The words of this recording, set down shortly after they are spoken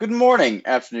Good morning,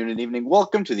 afternoon, and evening.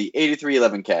 Welcome to the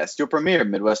 8311 Cast, your premier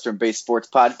Midwestern-based sports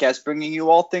podcast, bringing you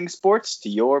all things sports to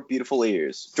your beautiful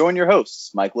ears. Join your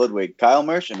hosts, Mike Ludwig, Kyle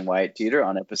Mersch, and Wyatt Teeter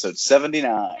on episode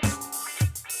 79.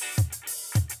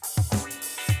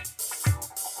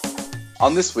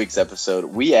 On this week's episode,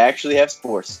 we actually have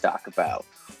sports to talk about.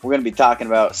 We're going to be talking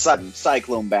about some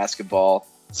Cyclone basketball,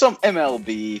 some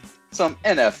MLB, some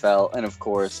NFL, and of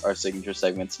course, our signature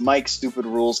segments, Mike's Stupid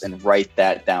Rules and Write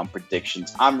That Down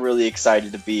Predictions. I'm really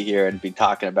excited to be here and be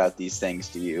talking about these things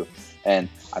to you. And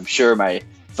I'm sure my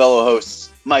fellow hosts,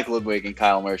 Mike Ludwig and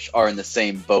Kyle Mersch, are in the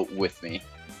same boat with me.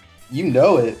 You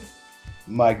know it,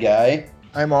 my guy.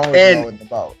 I'm always low in the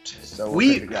boat, so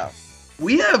we're good to go.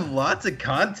 We have lots of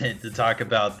content to talk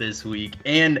about this week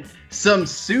and some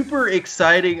super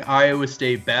exciting Iowa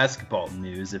State basketball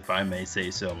news, if I may say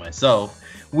so myself.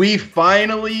 We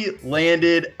finally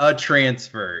landed a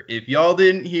transfer. If y'all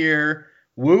didn't hear,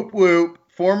 whoop whoop,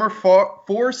 former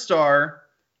four-star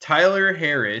Tyler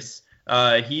Harris.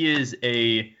 He is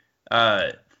a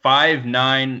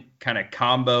 5'9" kind of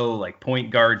combo, like point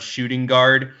guard, shooting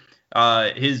guard.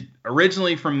 His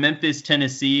originally from Memphis,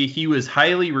 Tennessee. He was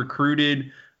highly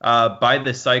recruited by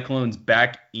the Cyclones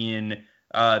back in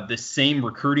the same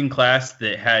recruiting class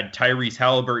that had Tyrese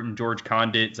Halliburton, George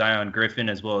Condit, Zion Griffin,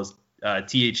 as well as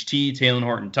THT, Talen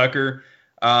Horton-Tucker.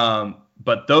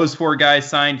 But those four guys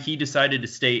signed. He decided to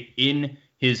stay in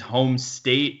his home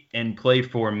state and play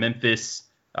for Memphis,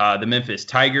 the Memphis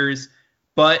Tigers.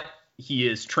 But he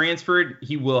is transferred.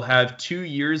 He will have 2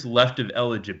 years left of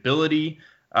eligibility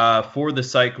for the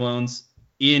Cyclones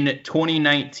in the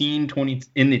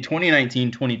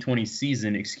 2019-2020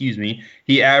 season.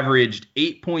 He averaged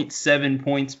 8.7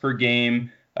 points per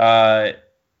game.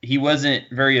 He wasn't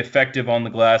very effective on the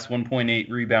glass,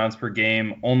 1.8 rebounds per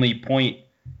game, only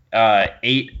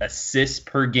 0.8 assists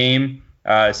per game.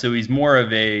 So he's more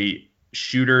of a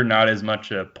shooter, not as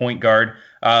much a point guard.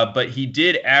 But he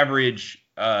did average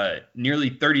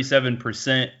nearly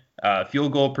 37%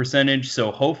 field goal percentage.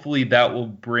 So hopefully that will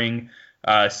bring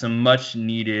some much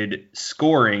needed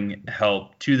scoring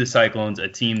help to the Cyclones, a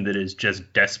team that is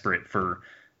just desperate for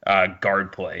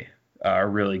guard play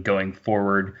really going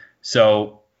forward.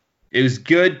 So it was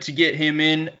good to get him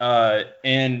in.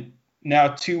 And now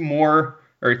two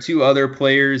other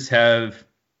players have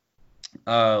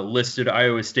listed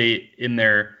Iowa State in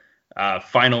their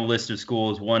final list of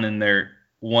schools, one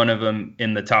of them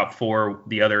in the top 4,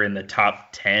 the other in the top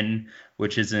 10,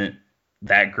 which isn't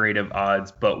that great of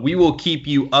odds. But we will keep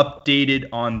you updated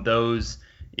on those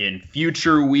in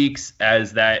future weeks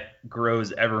as that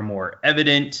grows ever more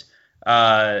evident,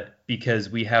 because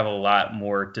we have a lot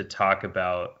more to talk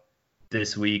about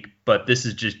this week. But this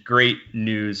is just great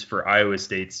news for Iowa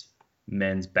State's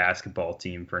men's basketball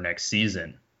team for next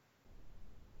season.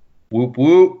 Whoop,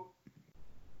 whoop.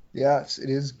 Yes, it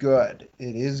is good.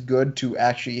 It is good to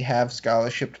actually have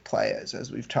scholarship players. As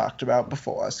we've talked about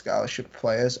before, scholarship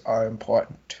players are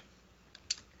important.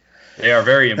 They are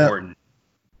very important.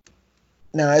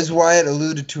 Now, as Wyatt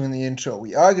alluded to in the intro,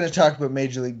 we are going to talk about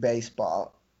Major League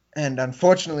Baseball. And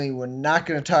unfortunately, we're not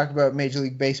going to talk about Major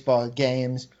League Baseball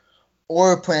games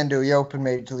or plan to reopen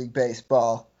Major League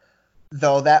Baseball,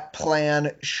 though that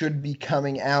plan should be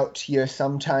coming out here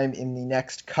sometime in the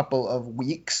next couple of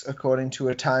weeks, according to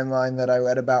a timeline that I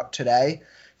read about today.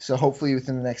 So hopefully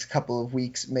within the next couple of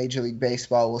weeks, Major League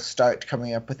Baseball will start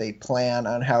coming up with a plan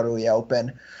on how to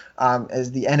reopen,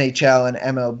 as the NHL and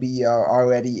MLB are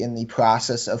already in the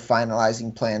process of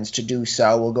finalizing plans to do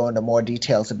so. We'll go into more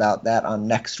details about that on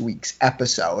next week's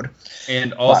episode.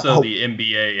 And also the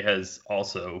NBA has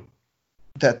also...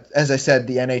 That, as I said,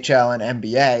 the NHL and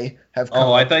NBA have come.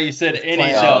 Oh, I thought you said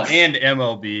NHL and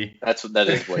MLB. That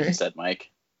is what you said, Mike.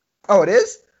 Oh, it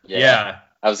is? Yeah.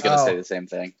 I was going to say the same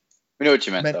thing. We know what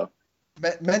you meant, though.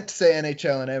 Meant to say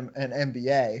NHL and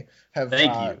NBA have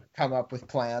come up with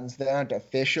plans. They aren't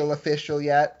official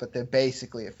yet, but they're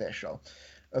basically official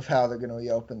of how they're going to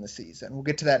reopen the season. We'll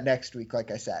get to that next week,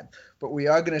 like I said. But we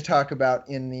are going to talk about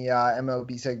in the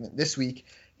MLB segment this week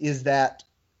is that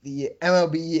the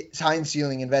MLB sign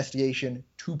stealing investigation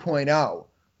 2.0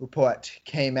 report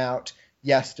came out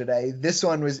yesterday. This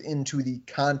one was into the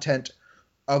content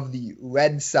of the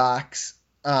Red Sox,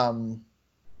 during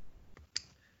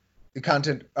the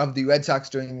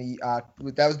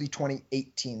that was the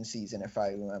 2018 season, if I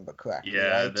remember correctly.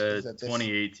 Yeah, right? the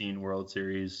 2018 World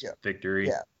Series victory.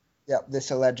 Yeah,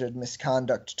 this alleged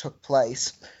misconduct took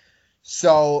place.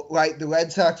 So, right, the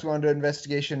Red Sox were under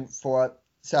investigation for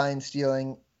sign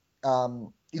stealing.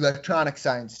 Electronic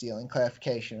sign stealing,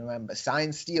 clarification. Remember,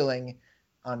 sign stealing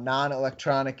on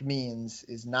non-electronic means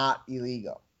is not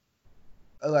illegal.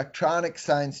 electronic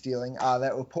sign stealing.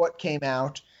 That report came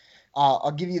out.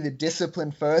 I'll give you the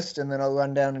discipline first, and then I'll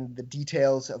run down into the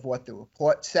details of what the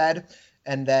report said,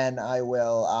 and then I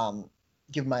will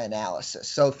give my analysis.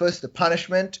 So first, the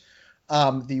punishment.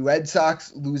 The Red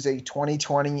Sox lose a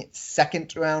 2020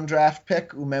 second-round draft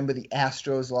pick. Remember, the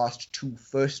Astros lost 2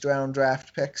 first-round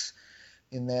draft picks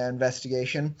in their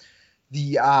investigation.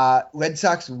 The Red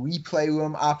Sox replay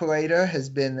room operator has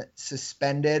been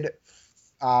suspended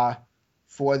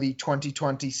for the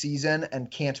 2020 season and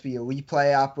can't be a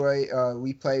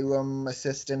replay room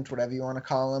assistant, whatever you want to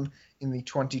call him, in the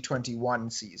 2021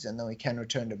 season, though he can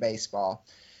return to baseball.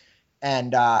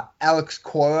 And Alex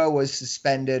Cora was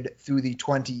suspended through the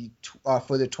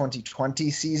for the 2020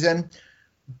 season,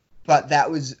 but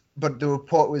the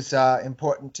report was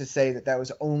important to say that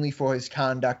was only for his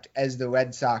conduct as the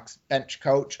Red Sox bench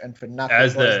coach and for nothing.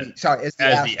 As the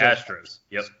Astros.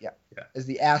 Yep. Yeah. As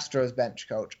the Astros bench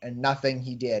coach and nothing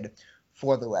he did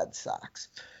for the Red Sox.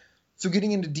 So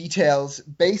getting into details,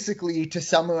 basically to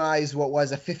summarize what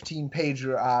was a 15-page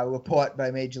report by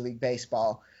Major League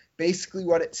Baseball. Basically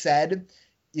what it said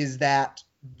is that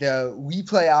the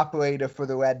replay operator for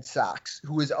the Red Sox,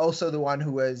 who was also the one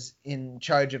who was in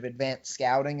charge of advanced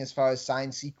scouting as far as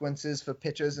sign sequences for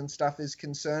pitchers and stuff is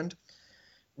concerned,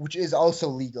 which is also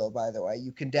legal, by the way.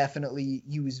 You can definitely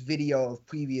use video of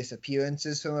previous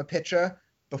appearances from a pitcher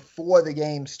before the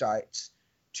game starts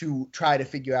to try to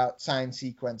figure out sign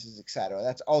sequences, etc.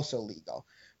 That's also legal.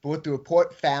 But what the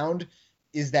report found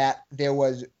is that there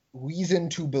was reason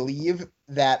to believe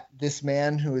that this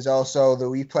man, who is also the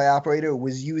replay operator,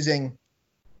 was using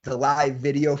the live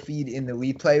video feed in the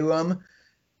replay room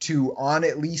to, on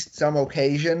at least some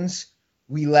occasions,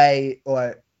 relay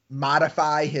or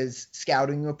modify his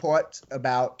scouting reports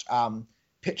about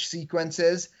pitch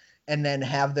sequences and then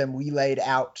have them relayed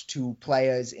out to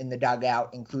players in the dugout,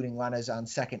 including runners on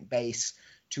second base,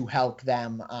 to help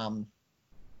them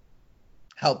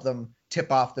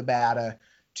tip off the batter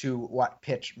to what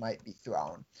pitch might be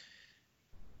thrown.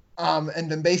 And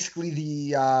then basically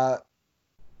they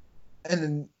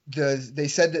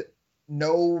said that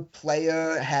no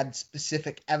player had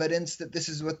specific evidence that this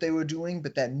is what they were doing,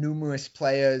 but that numerous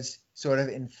players sort of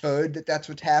inferred that that's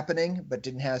what's happening, but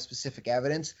didn't have specific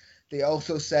evidence. They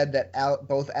also said that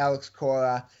both Alex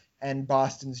Cora and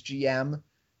Boston's GM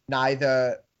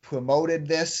neither promoted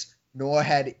this nor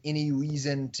had any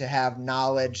reason to have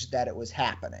knowledge that it was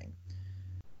happening,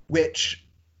 which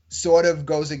sort of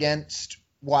goes against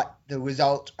what the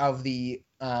result of the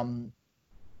the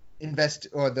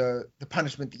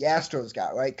punishment the Astros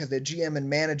got, right? Because their GM and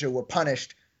manager were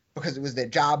punished because it was their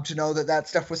job to know that that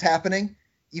stuff was happening,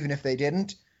 even if they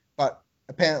didn't. But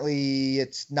apparently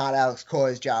it's not Alex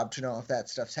Cora's job to know if that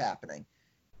stuff's happening,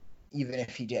 even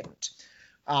if he didn't.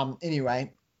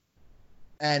 Anyway,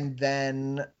 and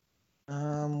then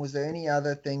was there any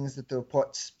other things that the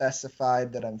report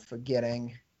specified that I'm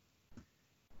forgetting?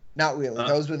 Not really.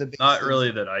 Those were the big not things.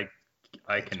 Really that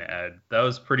I can add. That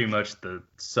was pretty much the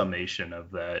summation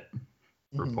of that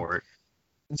report.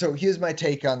 And so here's my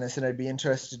take on this, and I'd be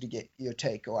interested to get your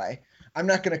takeaway. I'm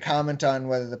not going to comment on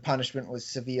whether the punishment was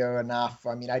severe enough.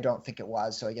 I mean, I don't think it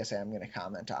was, so I guess I am going to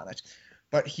comment on it.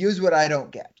 But here's what I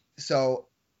don't get. So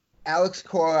Alex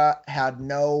Cora had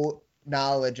no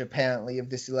knowledge, apparently, of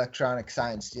this electronic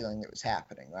sign stealing that was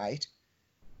happening, right?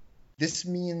 This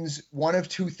means one of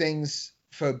two things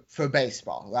for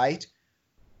baseball, right?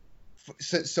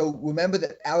 So remember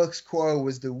that Alex Cora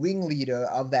was the ringleader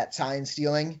of that sign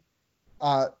stealing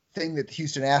thing that the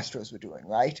Houston Astros were doing,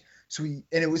 right? And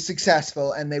it was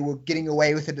successful, and they were getting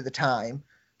away with it at the time.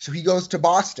 So he goes to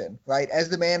Boston, right, as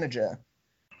the manager,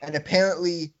 and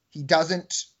apparently he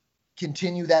doesn't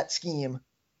continue that scheme,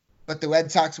 but the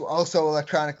Red Sox were also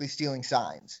electronically stealing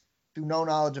signs through no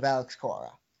knowledge of Alex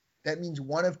Cora. That means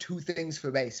one of two things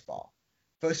for baseball.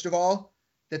 First of all,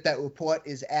 that report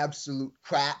is absolute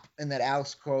crap and that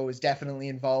Alex Cora is definitely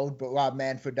involved, but Rob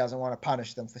Manfred doesn't want to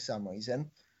punish them for some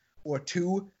reason. Or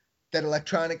two, that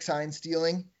electronic sign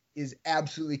stealing is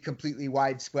absolutely completely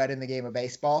widespread in the game of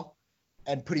baseball,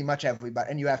 and pretty much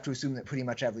everybody, and you have to assume that pretty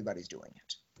much everybody's doing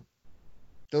it.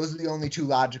 Those are the only two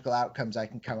logical outcomes I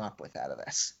can come up with out of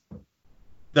this.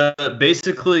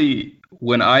 Basically,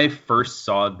 when I first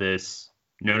saw this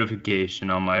notification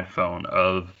on my phone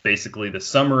of basically the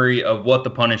summary of what the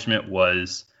punishment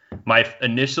was, my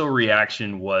initial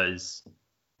reaction was,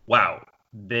 wow,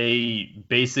 they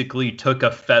basically took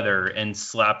a feather and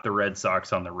slapped the Red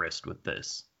Sox on the wrist with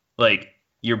this. Like,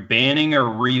 you're banning a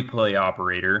replay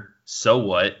operator, so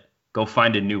what? Go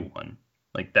find a new one.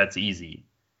 Like, that's easy.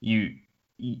 You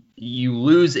you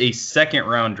lose a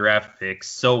second-round draft pick,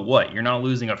 so what? You're not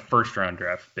losing a first-round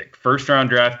draft pick. First-round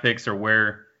draft picks are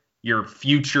where your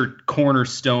future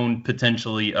cornerstone,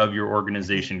 potentially, of your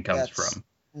organization comes from.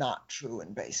 Not true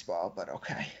in baseball, but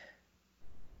okay.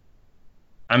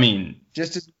 I mean,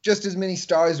 just as many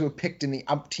stars were picked in the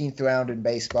umpteenth round in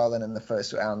baseball than in the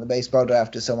first round. The baseball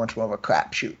draft is so much more of a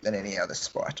crapshoot than any other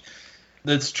sport.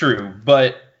 That's true,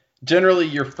 but generally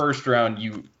your first round,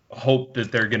 you hope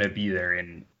that they're going to be there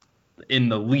in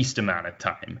the least amount of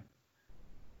time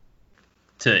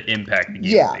to impact the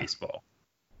game of baseball.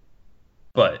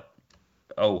 But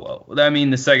oh well. I mean,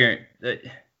 the second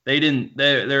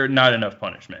they're not enough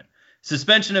punishment.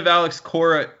 Suspension of Alex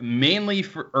Cora only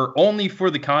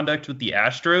for the conduct with the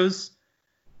Astros.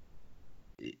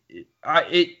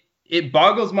 It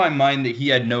boggles my mind that he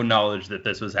had no knowledge that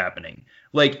this was happening.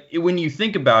 Like, when you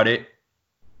think about it,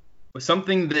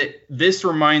 something that this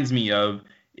reminds me of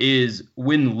is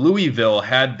when Louisville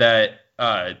had that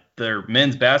their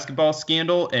men's basketball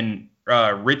scandal, and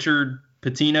Richard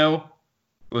Pitino,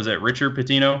 was it Richard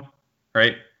Pitino,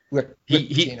 right? Rick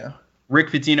Pitino. Rick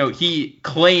Pitino, he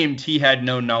claimed he had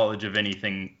no knowledge of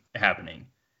anything happening.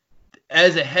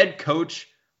 As a head coach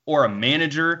or a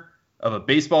manager of a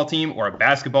baseball team or a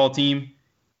basketball team,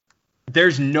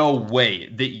 there's no way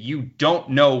that you don't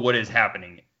know what is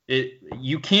happening.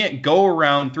 You can't go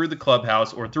around through the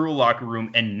clubhouse or through a locker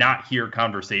room and not hear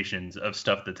conversations of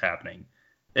stuff that's happening.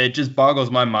 It just boggles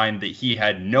my mind that he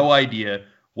had no idea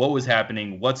what was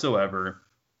happening whatsoever.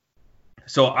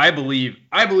 So I believe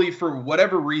for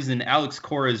whatever reason, Alex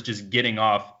Cora is just getting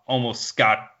off almost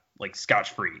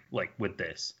scotch-free, like, with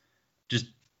this. Just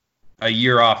a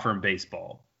year off from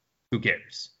baseball. Who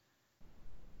cares?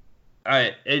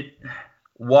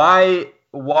 Why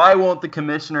won't the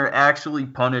commissioner actually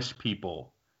punish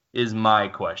people is my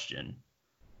question.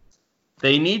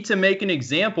 They need to make an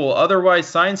example, otherwise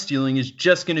sign stealing is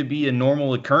just going to be a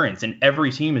normal occurrence, and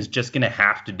every team is just going to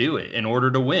have to do it in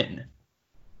order to win.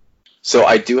 So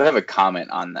I do have a comment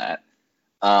on that.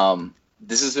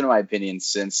 This has been my opinion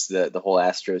since the whole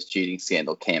Astros cheating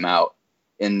scandal came out,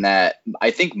 in that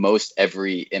I think most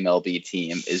every MLB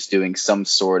team is doing some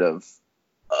sort of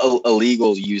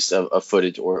illegal use of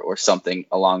footage or something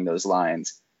along those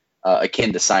lines,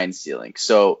 akin to sign stealing.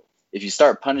 So if you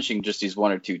start punishing just these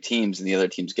one or two teams and the other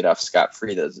teams get off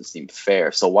scot-free, that doesn't seem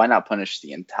fair. So why not punish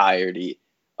the entirety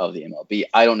of the MLB?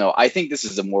 I don't know. I think this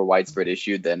is a more widespread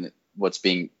issue than it's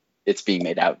being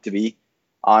made out to be.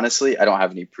 Honestly, I don't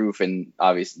have any proof, and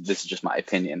obviously this is just my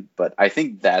opinion, but I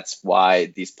think that's why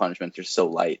these punishments are so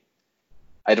light.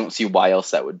 I don't see why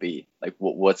else that would be. Like,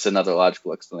 what's another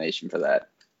logical explanation for that?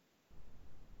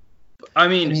 I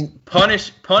mean,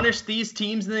 punish these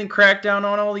teams and then crack down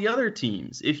on all the other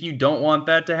teams if you don't want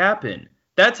that to happen.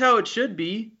 That's how it should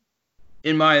be,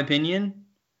 in my opinion.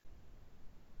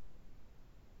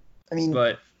 I mean,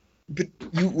 but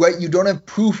you don't have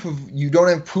proof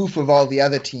of all the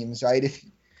other teams, right? If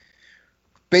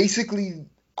basically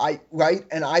I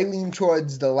lean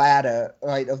towards the latter,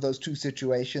 right, of those two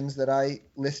situations that I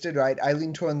listed, right? I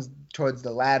lean towards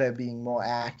the latter being more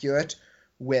accurate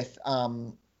with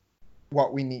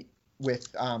what we need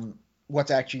with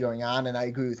what's actually going on, and I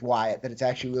agree with Wyatt that it's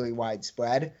actually really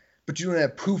widespread. But you don't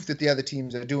have proof that the other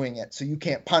teams are doing it, so you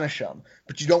can't punish them.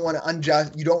 But you don't want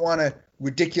to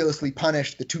ridiculously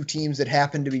punish the two teams that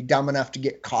happen to be dumb enough to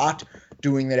get caught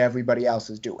doing that everybody else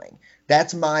is doing.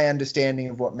 That's my understanding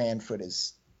of what Manfred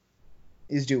is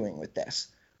doing with this.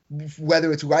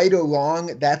 Whether it's right or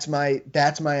wrong, that's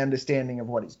my understanding of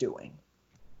what he's doing.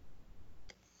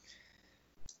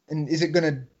 And is it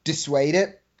going to dissuade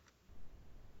it?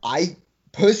 I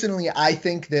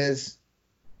think there's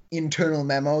internal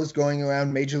memos going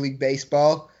around Major League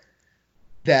Baseball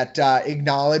that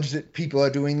acknowledge that people are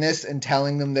doing this and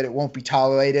telling them that it won't be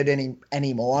tolerated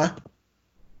anymore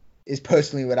is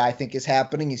personally what I think is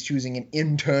happening. He's choosing an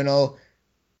internal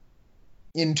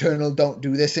don't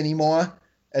do this anymore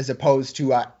as opposed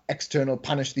to external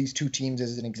punish these two teams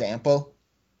as an example.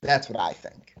 That's what I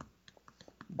think.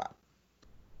 But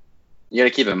you got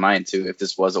to keep in mind, too, if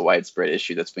this was a widespread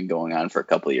issue that's been going on for a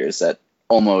couple of years, that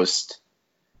almost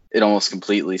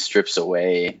completely strips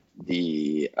away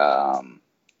the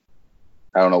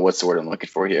I don't know what's the word I'm looking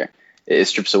for here. It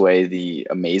strips away the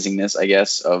amazingness, I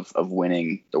guess, of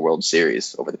winning the World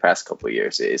Series over the past couple of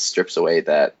years. It strips away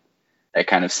that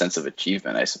kind of sense of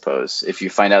achievement, I suppose. If you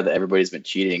find out that everybody's been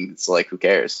cheating, it's like, who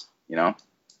cares, you know?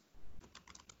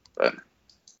 But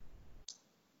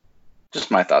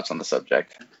just my thoughts on the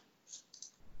subject.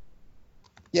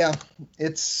 Yeah,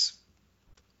 it's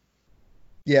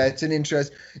Yeah, it's an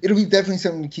interest. It'll be definitely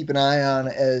something to keep an eye on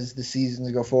as the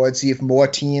seasons go forward. See if more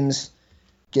teams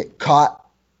get caught,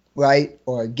 right,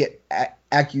 or get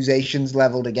accusations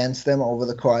leveled against them over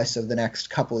the course of the next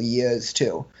couple of years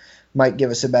too. Might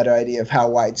give us a better idea of how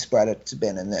widespread it's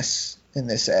been in this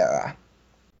era.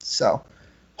 So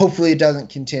hopefully it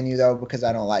doesn't continue though, because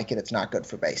I don't like it. It's not good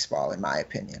for baseball, in my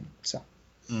opinion. So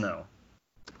No.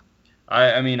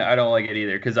 I mean, I don't like it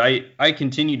either, because I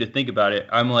continue to think about it.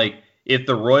 I'm like, if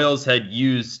the Royals had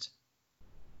used,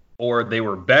 or they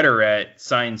were better at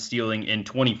sign stealing in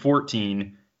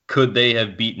 2014, could they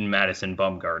have beaten Madison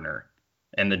Bumgarner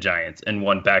and the Giants and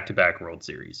won back-to-back World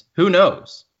Series? Who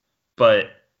knows? But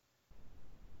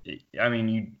I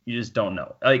mean, you just don't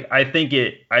know. Like, I think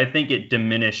it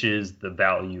diminishes the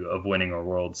value of winning a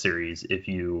World Series if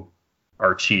you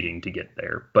are cheating to get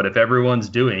there. But if everyone's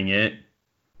doing it,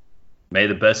 may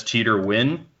the best cheater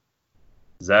win?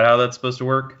 Is that how that's supposed to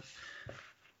work?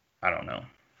 I don't know.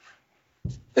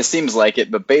 It seems like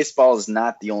it, but baseball is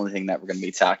not the only thing that we're going to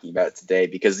be talking about today,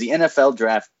 because the NFL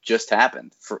draft just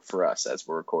happened for us as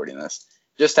we're recording this.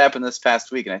 Just happened this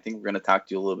past week, and I think we're going to talk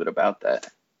to you a little bit about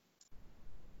that.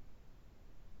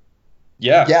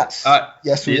 Yeah. yes,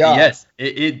 yes, we are. Yes,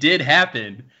 it did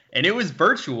happen, and it was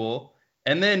virtual.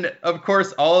 And then, of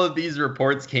course, all of these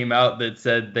reports came out that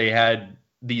said they had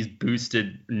these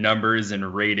boosted numbers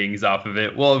and ratings off of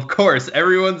it. Well, of course,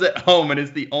 everyone's at home and it's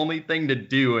the only thing to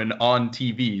do and on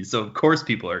TV. So, of course,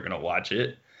 people are going to watch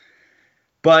it.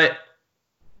 But,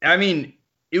 I mean,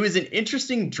 it was an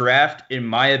interesting draft, in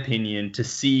my opinion, to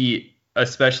see,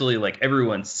 especially like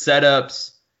everyone's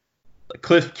setups.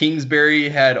 Cliff Kingsbury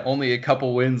had only a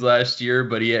couple wins last year,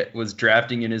 but he was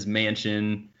drafting in his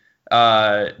mansion.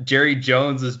 Jerry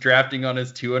Jones was drafting on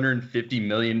his $250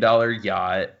 million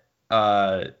yacht.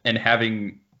 And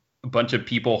having a bunch of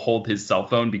people hold his cell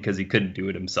phone because he couldn't do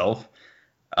it himself.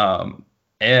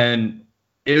 And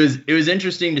it was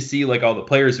interesting to see like all the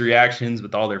players' reactions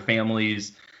with all their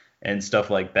families and stuff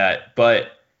like that.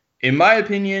 But in my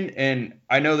opinion, and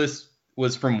I know this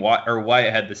was from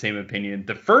Wyatt had the same opinion,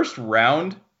 the first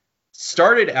round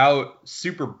started out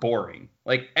super boring.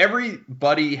 Like,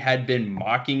 everybody had been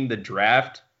mocking the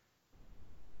draft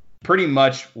pretty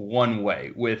much one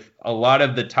way, with a lot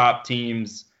of the top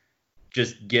teams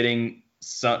just getting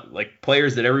some like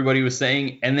players that everybody was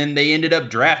saying, and then they ended up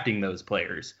drafting those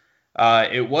players.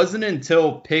 It wasn't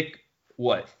until pick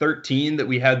 13 that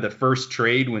we had the first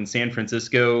trade, when San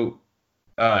Francisco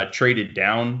traded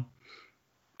down.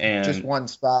 And Just one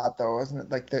spot though, wasn't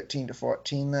it? Like 13 to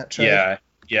 14 that trade.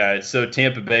 Yeah. So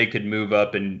Tampa Bay could move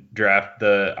up and draft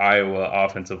the Iowa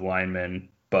offensive lineman,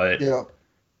 but Yeah.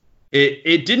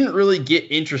 It didn't really get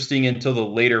interesting until the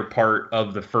later part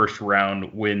of the first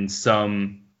round, when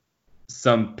some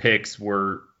picks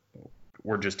were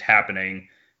just happening.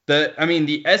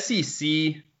 The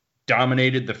SEC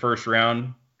dominated the first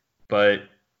round, but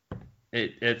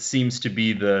it seems to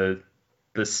be the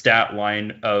stat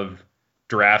line of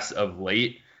drafts of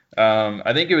late.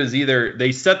 I think it was either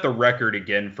they set the record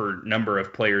again for number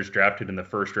of players drafted in the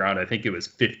first round. I think it was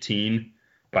 15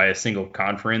 by a single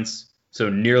conference. So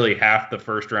nearly half the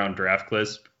first round draft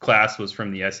class was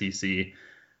from the SEC.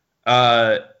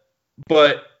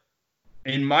 But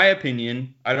in my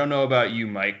opinion, I don't know about you,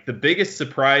 Mike, the biggest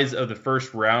surprise of the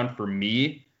first round for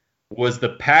me was the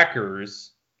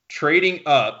Packers trading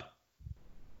up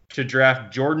to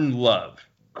draft Jordan Love,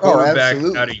 quarterback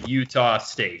out of Utah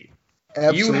State.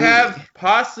 Absolutely. You have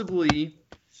possibly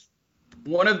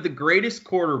one of the greatest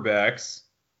quarterbacks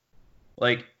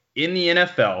like in the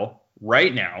NFL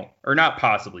right now, or not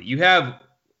possibly. You have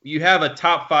a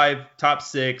top 5, top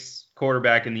 6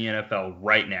 quarterback in the NFL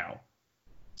right now,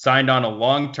 signed on a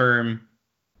long-term,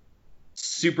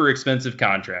 super expensive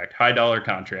contract, high dollar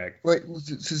contract. Right.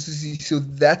 So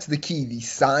that's the key. The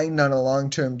signed on a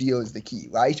long-term deal is the key,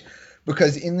 right?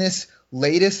 Because in this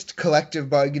latest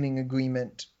collective bargaining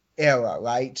agreement era,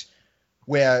 right,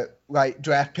 where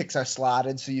draft picks are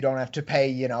slotted, so you don't have to pay,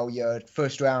 your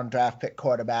first round draft pick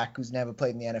quarterback who's never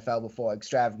played in the NFL before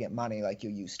extravagant money like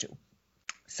you're used to.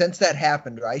 Since that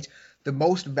happened, right, the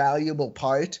most valuable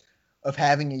part of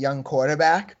having a young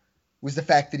quarterback was the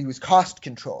fact that he was cost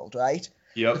controlled, right?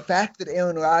 Yep. The fact that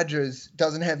Aaron Rodgers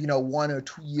doesn't have, 1 or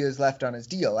 2 years left on his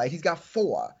deal, right? He's got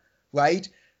 4, right?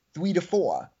 3 to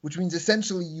 4, which means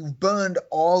essentially you've burned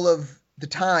all of the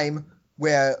time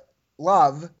where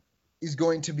Love is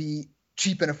going to be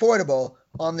cheap and affordable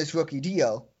on this rookie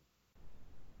deal.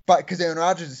 But because Aaron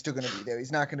Rodgers is still going to be there,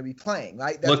 he's not going to be playing,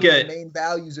 right? That's one of the main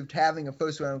values of having a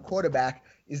first-round quarterback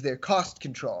is their cost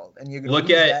control, and you're going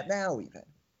to lose that now even.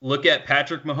 Look at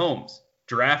Patrick Mahomes.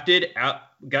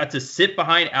 got to sit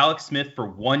behind Alex Smith for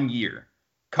 1 year.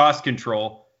 Cost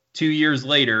control. 2 years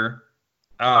later,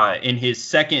 in his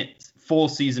second full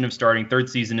season of starting, third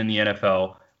season in the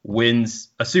NFL, wins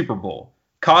a Super Bowl.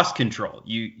 Cost control.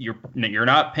 You're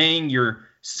not paying your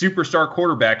superstar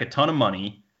quarterback a ton of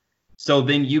money, so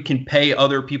then you can pay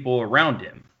other people around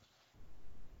him.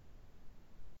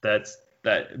 That's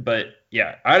that. But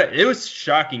yeah, it was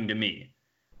shocking to me.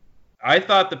 I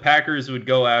thought the Packers would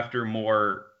go after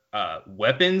more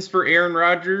weapons for Aaron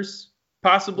Rodgers,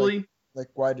 possibly. Like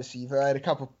wide receiver. I had a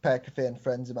couple Packer fan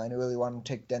friends of mine who really wanted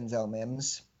to take Denzel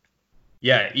Mims.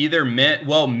 Yeah, either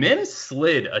Mims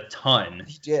slid a ton.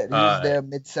 He did. He was there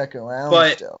mid-second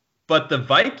round still. But the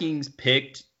Vikings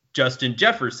picked Justin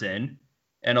Jefferson,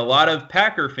 and a lot of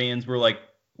Packer fans were like,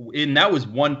 and that was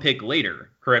one pick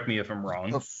later. Correct me if I'm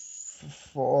wrong.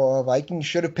 Vikings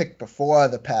should have picked before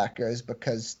the Packers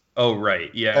because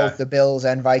both the Bills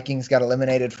and Vikings got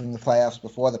eliminated from the playoffs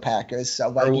before the Packers.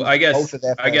 So Vikings,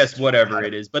 I guess whatever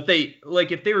it is. But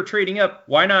if they were trading up,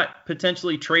 why not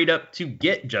potentially trade up to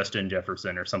get Justin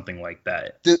Jefferson or something like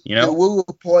that? There were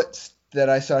reports that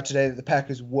I saw today that the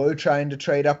Packers were trying to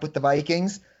trade up with the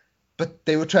Vikings, but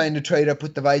they were trying to trade up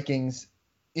with the Vikings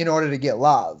in order to get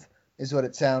Love, is what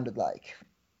it sounded like.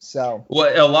 So,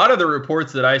 well, a lot of the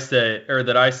reports that I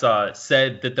saw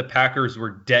said that the Packers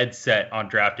were dead set on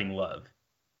drafting Love,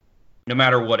 no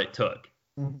matter what it took,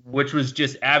 which was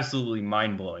just absolutely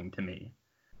mind-blowing to me.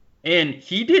 And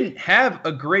he didn't have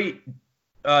a great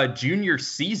junior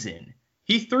season.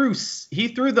 He threw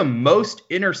the most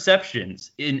interceptions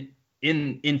in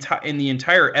the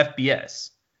entire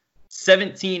FBS.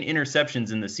 17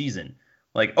 interceptions in the season.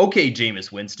 Like, okay,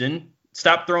 Jameis Winston,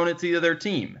 stop throwing it to the other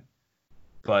team.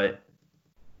 But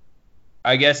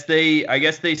I guess they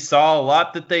saw a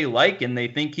lot that they like, and they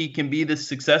think he can be the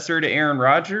successor to Aaron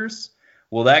Rodgers.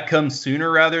 Will that come sooner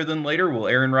rather than later? Will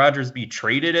Aaron Rodgers be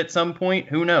traded at some point?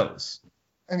 Who knows?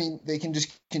 I mean, they can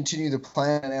just continue the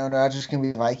plan. Aaron Rodgers can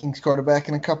be the Vikings quarterback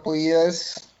in a couple of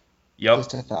years. Yep.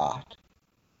 Just a thought.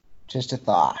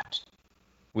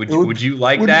 Would you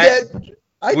like that?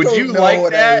 Would you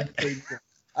like that?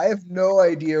 I have no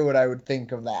idea what I would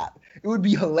think of that. It would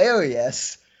be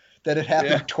hilarious that it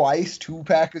happened twice, 2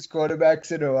 Packers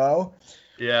quarterbacks in a row.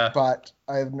 Yeah. But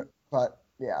I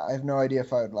have no idea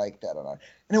if I would like that or not.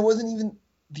 And it wasn't even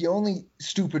the only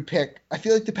stupid pick. I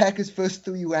feel like the Packers' first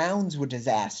 3 rounds were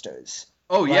disasters.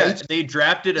 Oh, right? Yeah. They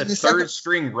drafted a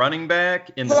third-string running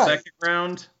back in the second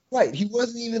round. Right. He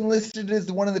wasn't even listed as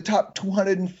one of the top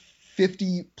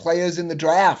 250 players in the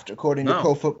draft, according to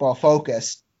Pro Football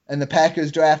Focus. And the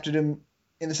Packers drafted him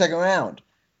in the second round.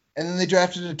 And then they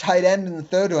drafted a tight end in the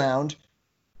third round,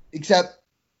 except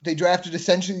they drafted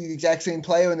essentially the exact same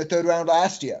player in the third round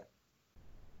last year.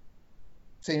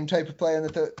 Same type of player in the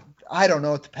third. I don't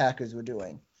know what the Packers were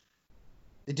doing.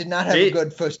 They did not have a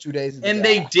good first 2 days of the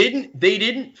draft. They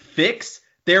didn't fix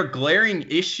their glaring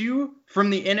issue from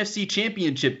the NFC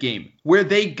Championship game, where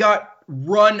they got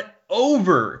run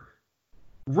over,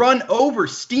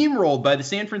 steamrolled by the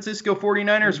San Francisco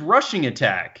 49ers rushing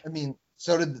attack. I mean,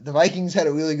 so did the Vikings had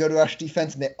a really good rush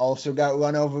defense, and they also got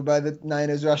run over by the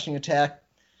Niners rushing attack.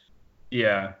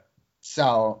 Yeah.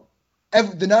 So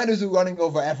the Niners were running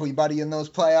over everybody in those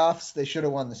playoffs. They should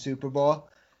have won the Super Bowl.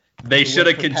 They should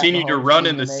have continued to run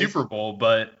in the Super Bowl,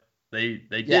 but they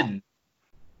didn't.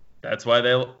 That's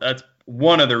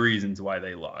one of the reasons why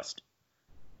they lost.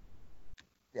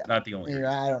 Yeah. Not the only reason.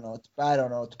 I don't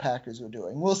know what the Packers were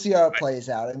doing. We'll see how it plays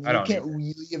out. I mean, you can't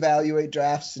really evaluate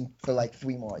drafts for like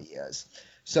 3 more years.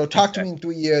 So talk to me in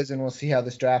 3 years, and we'll see how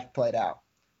this draft played out.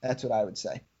 That's what I would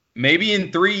say. Maybe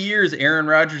in 3 years, Aaron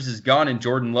Rodgers is gone and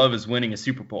Jordan Love is winning a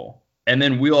Super Bowl. And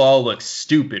then we'll all look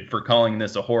stupid for calling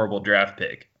this a horrible draft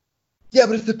pick. Yeah,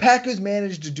 but if the Packers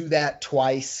managed to do that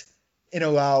twice in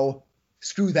a row,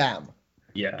 screw them.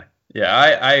 Yeah,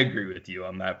 I agree with you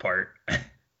on that part.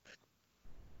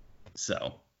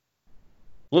 So,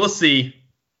 we'll see.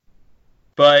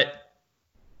 But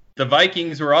the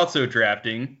Vikings were also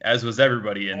drafting, as was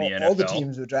everybody in the NFL. All the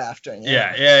teams were drafting.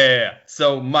 Yeah.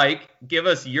 So, Mike, give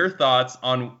us your thoughts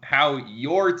on how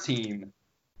your team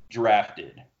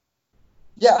drafted.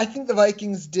 Yeah, I think the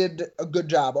Vikings did a good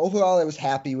job. Overall, I was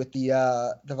happy with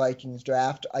the Vikings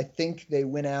draft. I think they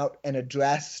went out and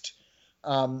addressed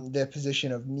their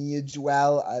position of needs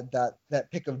well. That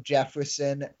pick of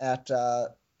Jefferson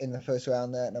in the first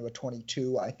round there at number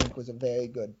 22, I think was a very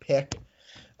good pick.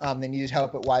 They needed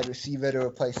help at wide receiver to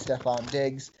replace Stephon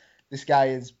Diggs. This guy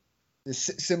is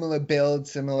similar build,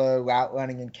 similar route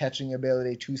running and catching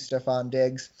ability to Stephon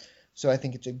Diggs. So I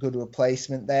think it's a good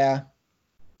replacement there.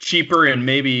 Cheaper and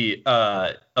maybe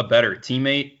a better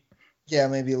teammate. Yeah,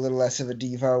 maybe a little less of a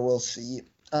diva. We'll see.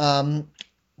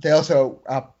 They also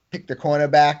picked the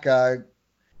cornerback,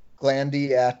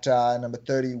 Glandy, at number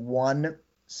 31.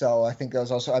 So I think that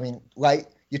was also, I mean, right,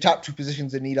 your top two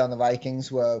positions in need on the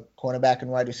Vikings were cornerback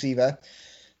and wide receiver.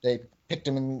 They picked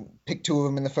two of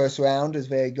them in the first round, is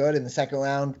very good. In the second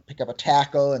round, pick up a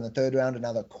tackle. In the third round,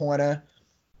 another corner.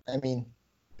 I mean,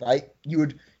 right, your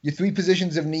three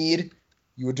positions of need.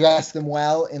 You address them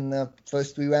well in the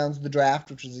first 3 rounds of the draft,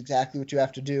 which is exactly what you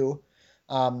have to do. If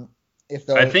I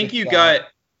though, think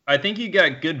if you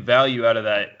got good value out of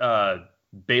that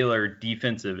Baylor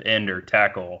defensive end or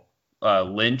tackle,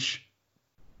 Lynch.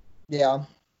 yeah,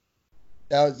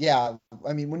 that was yeah.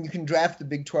 I mean, when you can draft the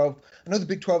Big 12, I know the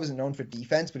Big 12 isn't known for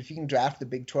defense, but if you can draft the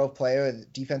Big 12 player, the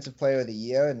defensive player of the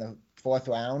year in the fourth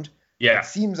round, Yeah. it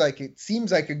seems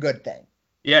like a good thing.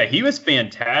 Yeah, he was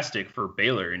fantastic for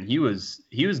Baylor, and he was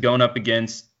going up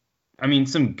against, I mean,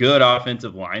 some good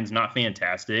offensive lines, not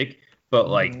fantastic, but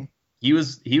like Mhm.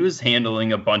 he was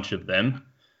handling a bunch of them.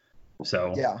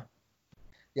 So Yeah.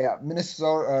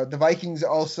 Minnesota, the Vikings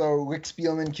also. Rick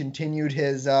Spielman continued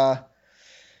his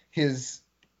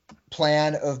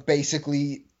plan of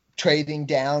basically trading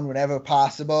down whenever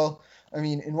possible. I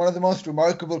mean, in one of the most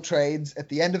remarkable trades, at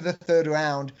the end of the third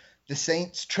round, the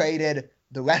Saints traded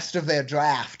the rest of their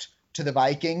draft to the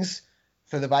Vikings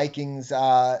for the Vikings'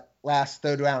 last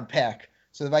third round pick.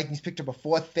 So the Vikings picked up a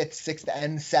fourth, fifth, sixth,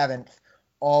 and seventh,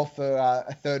 all for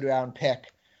a third round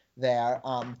pick there.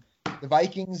 The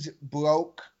Vikings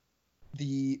broke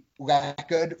the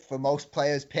record for most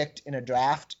players picked in a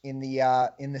draft in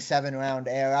the 7 round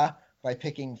era by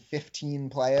picking 15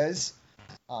 players,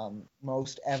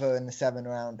 most ever in the 7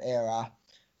 round era.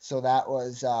 So that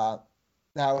was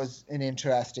an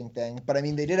interesting thing. But I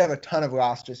mean, they did have a ton of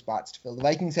roster spots to fill. The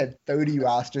Vikings had 30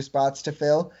 roster spots to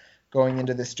fill going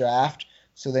into this draft,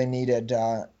 so they needed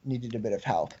a bit of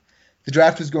help. The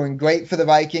draft was going great for the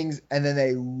Vikings, and then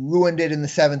they ruined it in the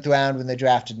 7th round when they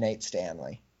drafted Nate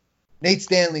Stanley. Nate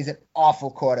Stanley's an awful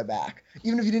quarterback.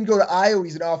 Even if he didn't go to Iowa,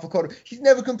 he's an awful quarterback. He's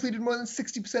never completed more than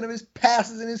 60% of his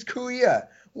passes in his career.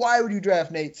 Why would you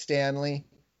draft Nate Stanley?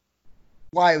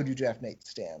 Not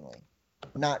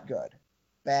good.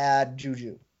 Bad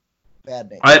juju. Bad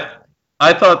Nate Stanley.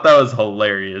 I thought that was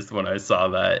hilarious when I saw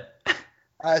that.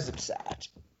 I was upset.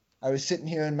 I was sitting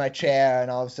here in my chair,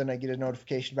 and all of a sudden I get a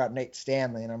notification about Nate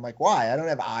Stanley, and I'm like, why? I don't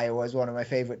have Iowa as one of my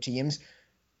favorite teams.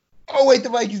 Oh wait, the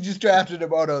Vikings just drafted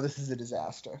him. Oh no, this is a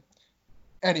disaster.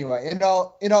 Anyway, in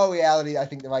all reality, I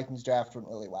think the Vikings draft went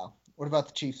really well. What about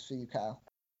the Chiefs for you, Kyle?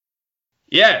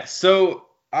 Yeah, so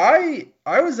I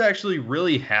was actually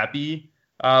really happy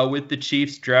with the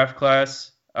Chiefs draft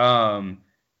class.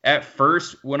 At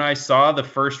first, when I saw the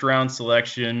first round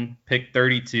selection, pick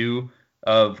 32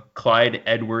 of Clyde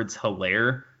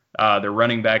Edwards-Helaire, the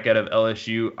running back out of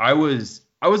LSU, I was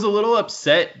a little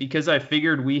upset because I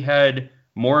figured we had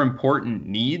more important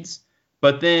needs.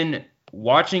 But then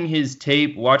watching his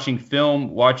tape, watching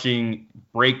film, watching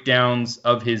breakdowns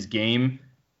of his game,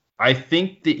 I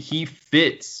think that he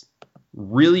fits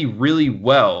really, really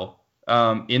well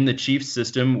in the Chiefs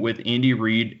system with Andy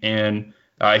Reid, and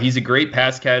he's a great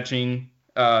pass catching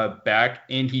back,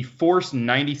 and he forced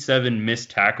 97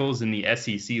 missed tackles in the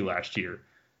SEC last year,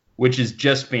 which is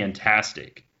just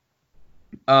fantastic.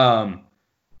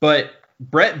 But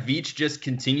Brett Veach just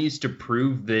continues to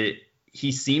prove that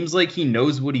he seems like he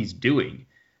knows what he's doing.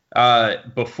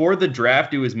 Before the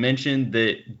draft, it was mentioned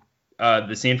that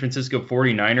the San Francisco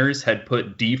 49ers had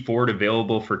put Dee Ford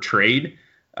available for trade.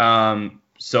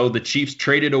 So the Chiefs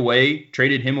traded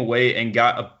him away and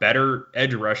got a better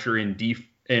edge rusher in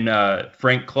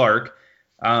Frank Clark.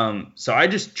 So I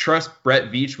just trust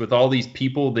Brett Veach with all these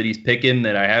people that he's picking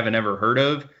that I haven't ever heard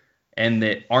of and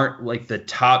that aren't like the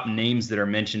top names that are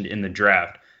mentioned in the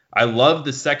draft. I love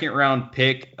the 2nd-round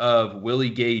pick of Willie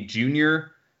Gay Jr.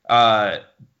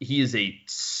 He is a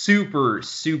super,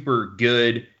 super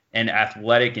good and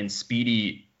athletic and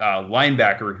speedy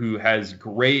linebacker who has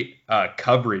great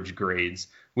coverage grades,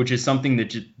 which is something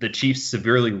that the Chiefs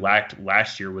severely lacked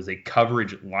last year, was a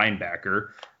coverage linebacker.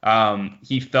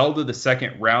 He fell to the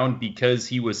 2nd round because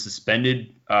he was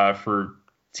suspended for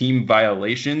team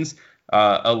violations.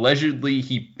 Allegedly,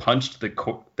 he punched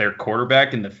their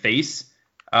quarterback in the face.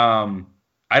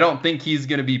 I don't think he's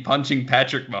going to be punching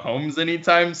Patrick Mahomes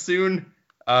anytime soon.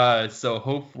 So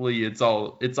hopefully it's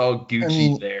all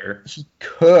Gucci there.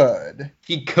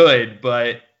 He could,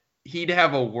 but he'd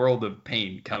have a world of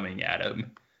pain coming at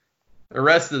him. The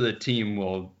rest of the team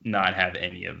will not have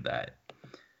any of that.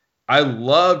 I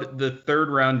loved the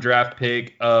 3rd-round draft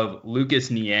pick of Lucas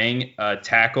Niang,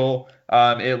 tackle.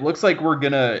 It looks like we're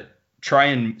going to try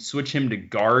and switch him to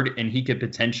guard, and he could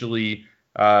potentially,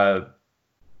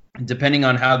 depending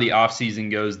on how the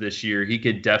offseason goes this year, he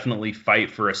could definitely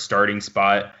fight for a starting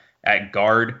spot at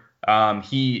guard.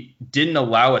 He didn't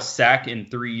allow a sack in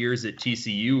 3 years at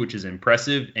TCU, which is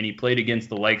impressive, and he played against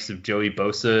the likes of Joey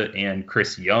Bosa and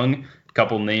Chris Young, a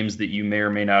couple names that you may or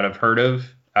may not have heard of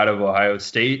out of Ohio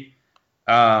State.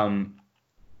 And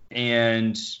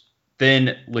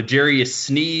then L'Jarius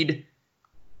Sneed,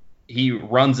 he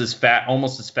runs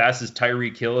almost as fast as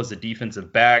Tyreek Hill as a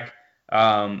defensive back.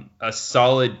 A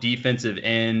solid defensive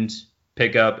end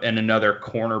pickup and another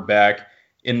cornerback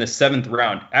in the 7th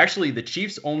round. Actually, the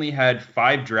Chiefs only had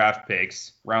 5 draft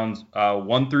picks, rounds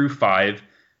 1 through 5,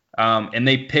 and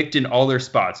they picked in all their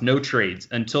spots, no trades,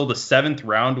 until the 7th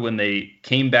round when they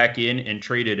came back in and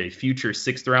traded a future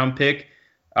 6th round pick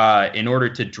in order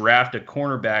to draft a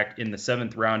cornerback in the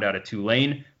 7th round out of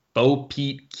Tulane, Bo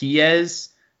Pete Kies,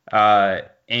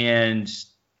 and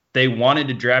they wanted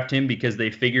to draft him because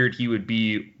they figured he would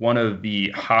be one of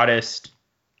the hottest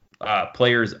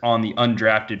players on the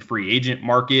undrafted free agent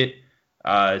market.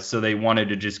 So they wanted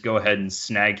to just go ahead and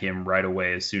snag him right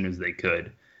away as soon as they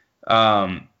could.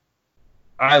 I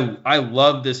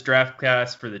love this draft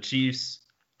class for the Chiefs,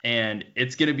 and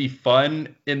it's going to be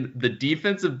fun. And the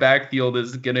defensive backfield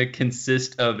is going to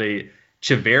consist of a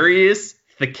Chavarius,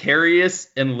 Thacarius,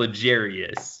 and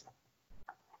L'Jarius.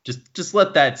 Just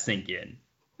let that sink in.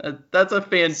 That's a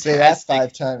fantastic. Say that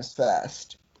 5 times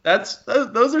fast.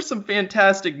 Those are some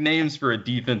fantastic names for a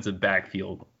defensive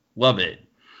backfield. Love it.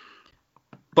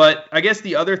 But I guess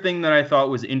the other thing that I thought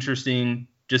was interesting,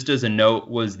 just as a note,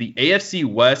 was the AFC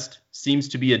West seems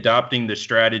to be adopting the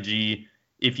strategy,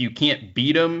 if you can't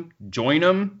beat them, join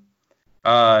them,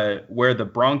 where the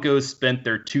Broncos spent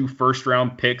their 2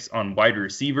 first-round picks on wide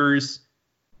receivers,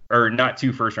 or not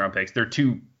 2 first-round picks, their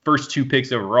first 2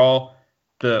 picks overall.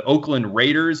 The Oakland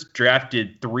Raiders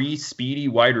drafted 3 speedy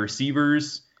wide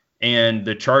receivers, and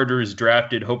the Chargers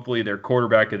drafted hopefully their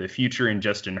quarterback of the future in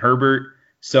Justin Herbert.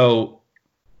 So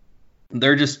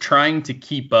they're just trying to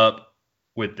keep up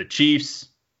with the Chiefs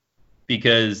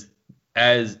because,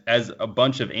 as a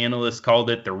bunch of analysts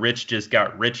called it, the rich just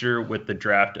got richer with the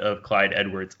draft of Clyde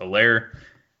Edwards-Helaire.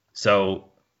 So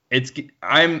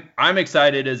I'm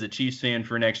excited as a Chiefs fan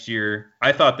for next year.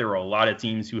 I thought there were a lot of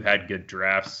teams who had good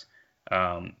drafts.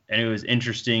 And it was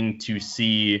interesting to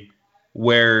see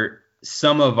where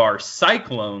some of our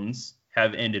Cyclones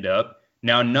have ended up.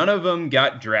 Now, none of them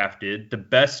got drafted. The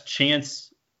best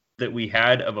chance that we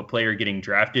had of a player getting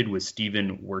drafted was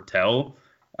Steven Wirtel,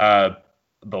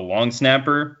 the long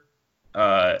snapper.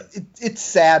 It's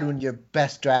sad when your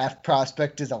best draft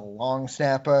prospect is a long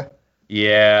snapper.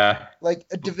 Yeah. Like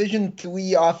a Division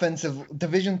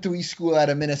III school out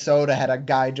of Minnesota had a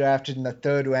guy drafted in the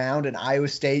 3rd round, and Iowa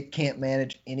State can't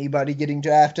manage anybody getting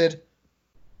drafted.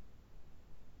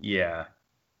 Yeah.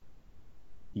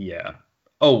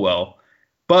 Oh, well.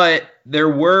 But there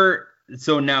were,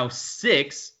 so now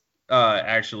 6,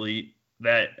 actually,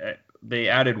 that they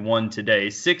added 1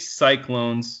 today. 6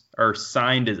 Cyclones are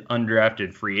signed as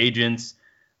undrafted free agents.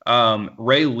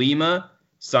 Ray Lima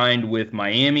signed with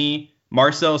Miami.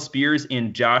 Marcel Spears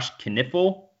and Josh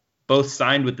Kniffel both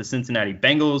signed with the Cincinnati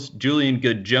Bengals. Julian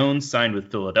Good-Jones signed with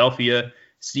Philadelphia.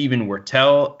 Steven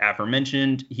Wirtel,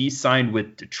 aforementioned, he signed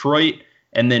with Detroit.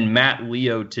 And then Matt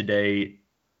Leo today,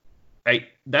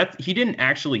 he didn't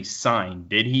actually sign,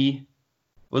 did he?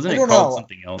 Wasn't it called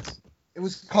something else? It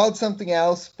was called something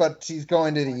else, but he's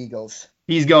going to the Eagles.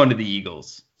 He's going to the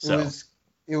Eagles. So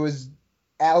it was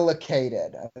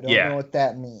allocated. I don't know what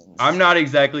that means. I'm not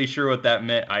exactly sure what that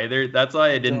meant either. That's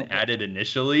why I didn't add it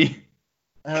initially,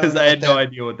 because I had no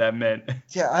idea what that meant.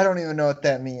 Yeah, I don't even know what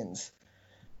that means.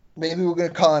 Maybe we're going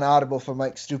to call an audible for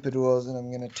Mike's Stupid Rules, and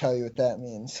I'm going to tell you what that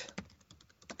means.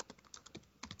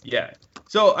 Yeah.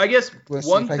 So I guess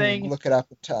one thing, I can look it up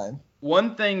in time.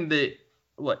 One thing that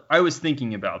I was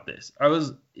thinking about this. I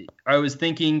was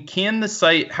thinking,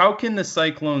 how can the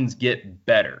Cyclones get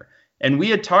better? And we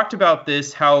had talked about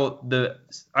this, how the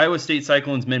Iowa State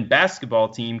Cyclones men basketball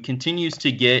team continues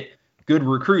to get good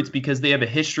recruits because they have a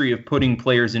history of putting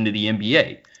players into the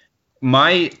NBA.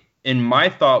 My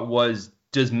thought was,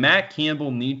 does Matt Campbell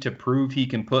need to prove he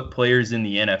can put players in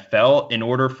the NFL in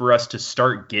order for us to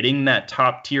start getting that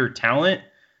top tier talent?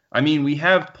 I mean, we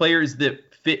have players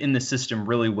that fit in the system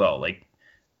really well, like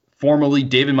formerly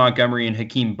David Montgomery and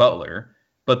Hakeem Butler.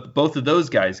 But both of those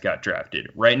guys got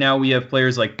drafted. Right now we have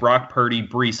players like Brock Purdy,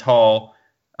 Breece Hall,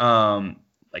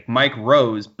 like Mike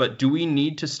Rose. But do we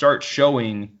need to start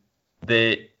showing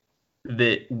that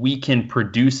we can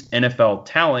produce NFL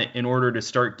talent in order to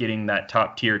start getting that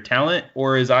top tier talent?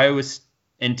 Or is Iowa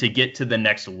and to get to the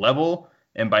next level,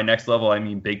 and by next level I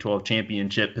mean Big 12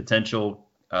 championship, potential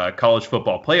college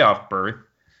football playoff berth,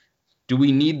 do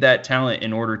we need that talent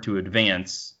in order to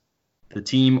advance the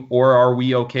team, or are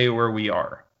we okay where we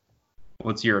are?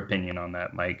 What's your opinion on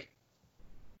that, Mike?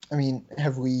 I mean,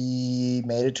 have we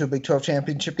made it to a Big 12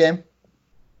 championship game?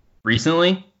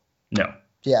 Recently? No.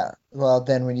 Yeah. Well,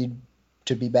 then we need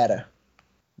to be better.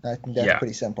 I think that's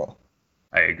pretty simple.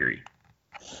 I agree.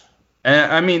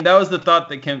 And I mean, that was the thought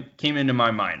that came into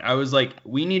my mind. I was like,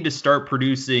 we need to start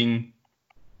producing,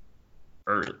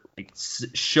 or like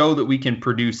show that we can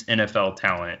produce NFL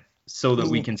talent so that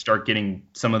we can start getting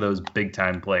some of those big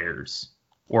time players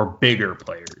or bigger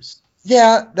players.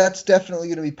 Yeah, that's definitely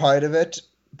going to be part of it.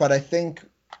 But I think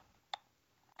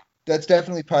that's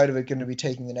definitely part of it, going to be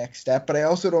taking the next step. But I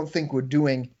also don't think we're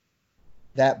doing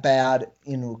that bad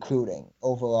in recruiting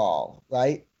overall,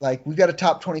 right? Like, we've got a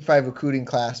top 25 recruiting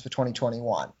class for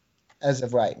 2021 as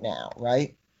of right now,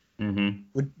 right? Mm-hmm.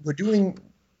 We're doing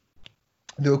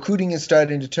 – the recruiting is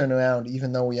starting to turn around,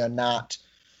 even though we are not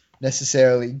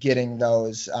necessarily getting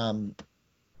those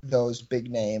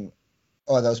big name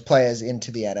or those players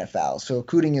into the NFL. So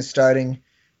recruiting is starting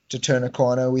to turn a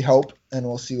corner, we hope, and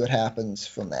we'll see what happens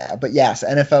from there. But yes,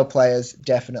 NFL players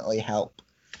definitely help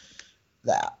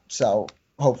that. So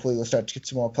hopefully we'll start to get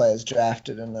some more players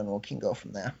drafted, and then we can go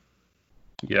from there.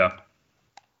 Yeah,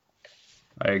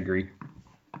 I agree.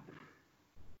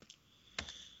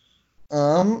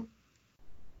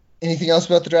 Anything else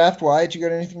about the draft? Wyatt, you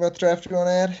got anything about the draft you want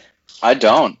to add? I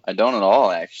don't at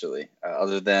all, actually,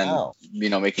 other than,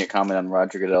 making a comment on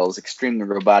Roger Goodell's extremely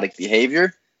robotic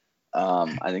behavior.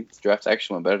 I think the draft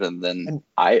actually went better than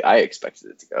I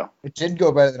expected it to go. It did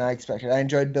go better than I expected. I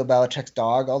enjoyed Bill Belichick's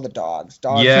dog, all the dogs.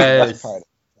 Dogs yes. were the best part of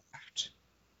the draft.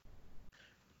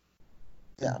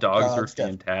 Yeah, dogs were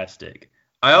fantastic.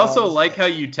 I also like how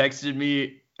you texted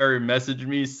me or messaged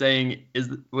me saying,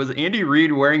 was Andy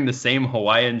Reid wearing the same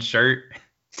Hawaiian shirt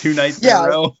 2 nights in a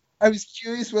row? I was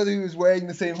curious whether he was wearing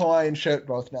the same Hawaiian shirt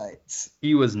both nights.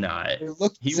 He was not.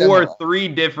 He similar. wore 3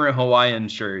 different Hawaiian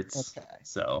shirts. Okay.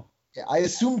 So. Yeah, I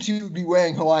assumed he would be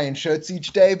wearing Hawaiian shirts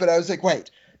each day, but I was like, wait,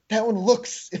 that one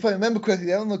looks, if I remember correctly,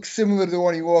 that one looks similar to the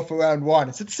one he wore for round 1.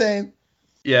 Is it the same?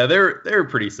 Yeah, they're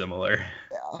pretty similar.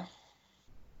 Yeah. All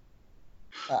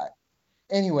right.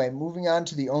 Anyway, moving on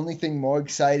to the only thing more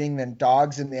exciting than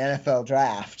dogs in the NFL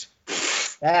draft.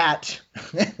 That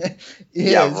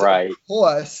is, of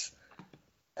course,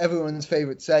 everyone's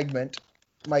favorite segment,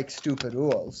 Mike's Stupid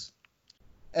Rules.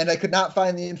 And I could not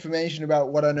find the information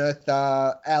about what on earth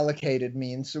allocated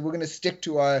means, so we're going to stick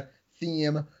to our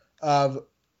theme of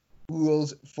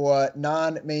rules for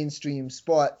non-mainstream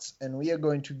sports, and we are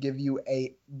going to give you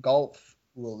a golf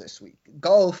rule this week.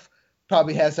 Golf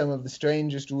probably has some of the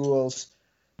strangest rules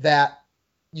that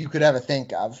you could ever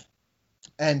think of,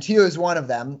 and here is one of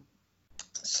them.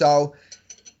 So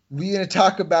we're going to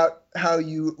talk about how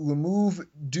you remove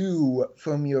dew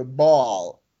from your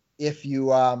ball if you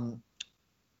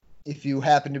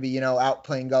happen to be, out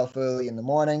playing golf early in the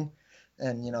morning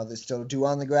and, there's still dew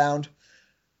on the ground.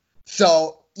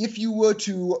 So if you were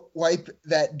to wipe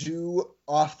that dew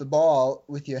off the ball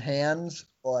with your hands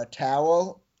or a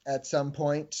towel at some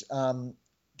point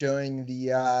during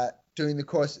the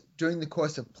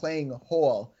course of playing a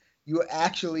hole, you are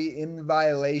actually in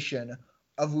violation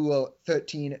of Rule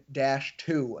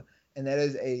 13-2, and that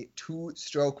is a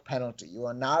 2-stroke penalty. You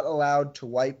are not allowed to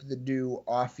wipe the dew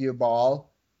off your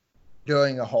ball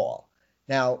during a hole.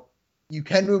 Now, you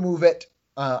can remove it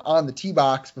on the tee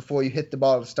box before you hit the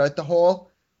ball to start the hole,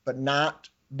 but not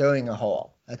during a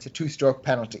hole. That's a 2-stroke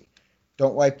penalty.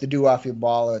 Don't wipe the dew off your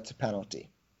ball or it's a penalty.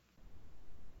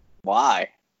 Why?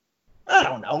 I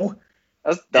don't know.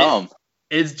 That's dumb.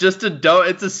 It's just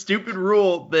it's a stupid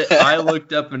rule that I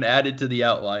looked up and added to the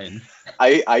outline.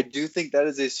 I do think that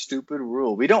is a stupid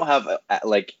rule. We don't have,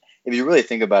 if you really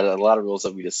think about it, a lot of rules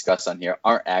that we discuss on here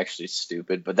aren't actually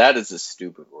stupid, but that is a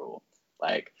stupid rule.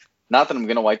 Not that I'm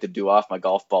going to wipe the dew off my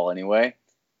golf ball anyway,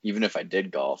 even if I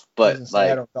did golf. But,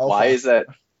 why is that?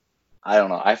 I don't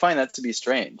know. I find that to be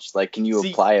strange. Can you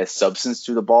apply a substance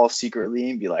to the ball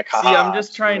secretly and be like, ha? I'm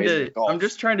just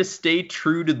trying to stay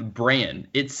true to the brand.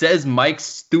 It says Mike's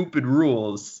Stupid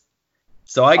Rules.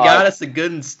 So I got us a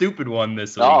good and stupid one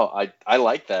this week. Oh, I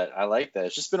like that.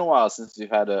 It's just been a while since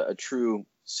we've had a true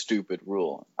stupid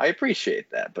rule. I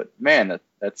appreciate that, but man,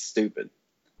 that's stupid.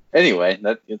 Anyway,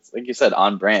 it's like you said,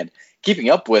 on brand. Keeping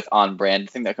up with on brand,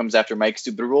 the thing that comes after Mike's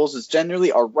Stupid Rules is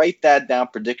generally our Write That Down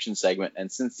prediction segment.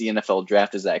 And since the NFL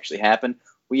draft has actually happened,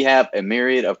 we have a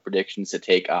myriad of predictions to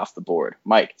take off the board.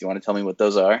 Mike, do you want to tell me what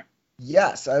those are?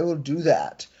 Yes, I will do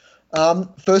that.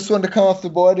 First one to come off the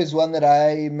board is one that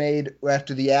I made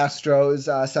after the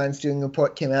Astros sign stealing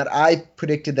report came out. I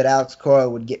predicted that Alex Cora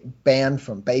would get banned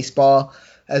from baseball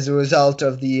as a result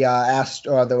of the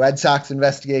the Red Sox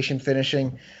investigation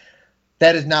finishing.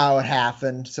 That is not what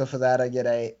happened. So for that, I get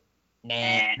a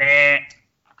nah.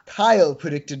 Kyle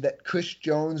predicted that Chris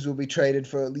Jones will be traded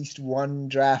for at least one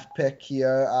draft pick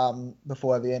here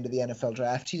before the end of the NFL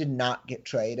draft. He did not get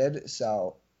traded,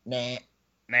 so nah.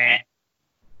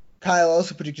 Kyle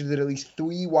also predicted that at least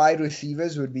 3 wide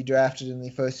receivers would be drafted in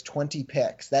the first 20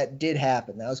 picks. That did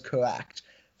happen. That was correct.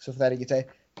 So for that, he gets a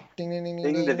ding, ding, ding,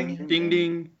 ding, ding. Ding,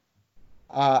 ding.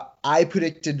 I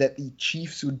predicted that the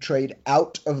Chiefs would trade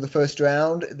out of the first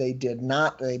round. They did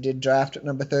not. They did draft at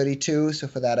number 32. So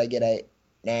for that, I get a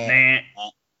nah.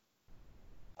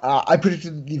 I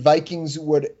predicted that the Vikings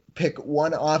would pick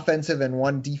one offensive and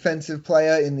one defensive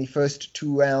player in the first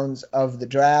 2 rounds of the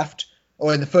draft.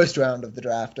 Or in the first round of the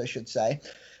draft, I should say.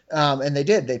 And they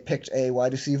did. They picked a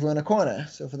wide receiver and a corner.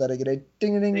 So for that, I get a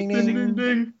ding, ding, ding, ding, ding,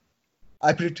 ding.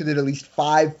 I predicted that at least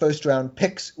 5 first-round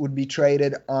picks would be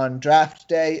traded on draft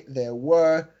day. There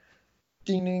were.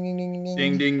 Ding, ding, ding, ding, ding.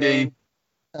 Ding, ding, ding.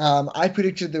 I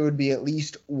predicted there would be at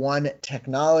least one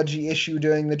technology issue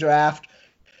during the draft.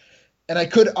 And I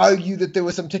could argue that there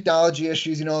were some technology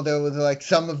issues. There was like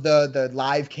some of the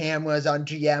live cameras on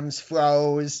GMs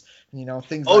froze. Things like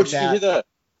that. Did you hear the?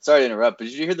 Sorry to interrupt, but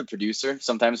did you hear the producer?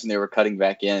 Sometimes when they were cutting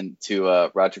back in to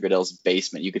Roger Goodell's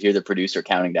basement, you could hear the producer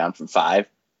counting down from 5,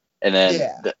 and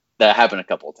then that happened a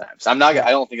couple of times. I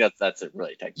don't think that's a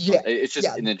really technical. Yeah. It's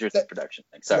just an interesting production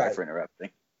thing. Sorry for interrupting.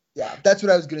 Yeah, that's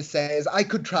what I was gonna say. Is I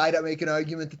could try to make an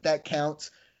argument that counts,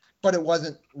 but it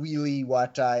wasn't really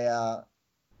what I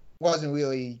wasn't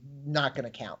really not gonna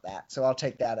count that. So I'll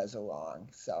take that as a wrong.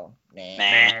 So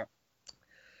nah.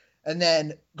 And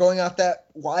then going off that,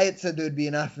 Wyatt said there would be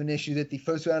enough of an issue that the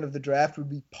first round of the draft would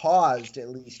be paused at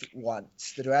least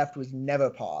once. The draft was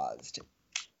never paused.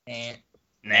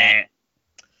 Nah.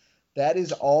 That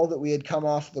is all that we had come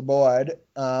off the board.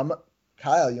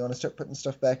 Kyle, you want to start putting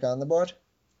stuff back on the board?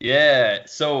 Yeah.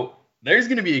 So there's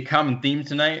going to be a common theme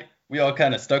tonight. We all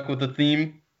kind of stuck with the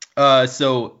theme. I'm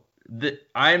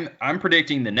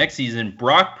predicting the next season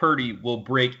Brock Purdy will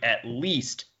break at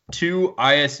least 2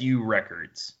 ISU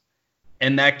records.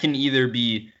 And that can either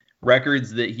be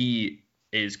records that he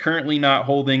is currently not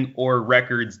holding or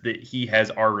records that he has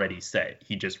already set.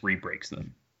 He just re-breaks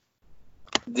them.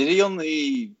 Did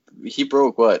he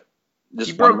broke what?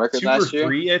 Just one record last year?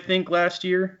 3, I think, last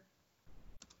year.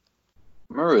 I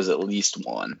remember it was at least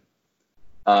 1.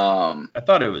 I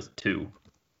thought it was 2.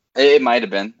 It might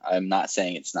have been. I'm not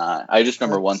saying it's not. I just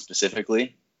remember 1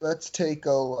 specifically. Let's take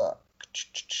a look.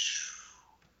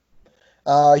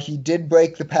 He did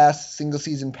break the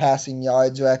single-season passing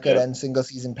yards record and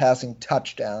single-season passing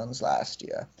touchdowns last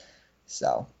year.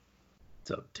 So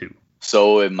 2.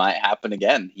 So it might happen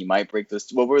again. He might break those.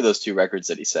 What were those 2 records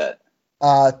that he set?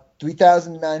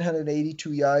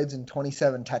 3,982 yards and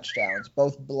 27 touchdowns,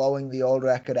 both blowing the old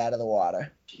record out of the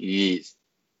water. Jeez.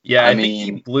 Yeah, I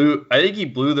think he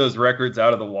blew those records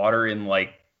out of the water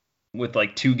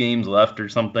with 2 games left or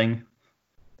something.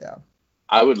 Yeah.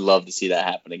 I would love to see that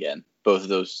happen again. Both of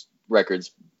those records,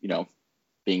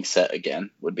 being set again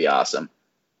would be awesome.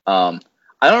 I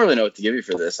don't really know what to give you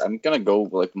for this. I'm gonna go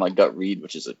like my gut read,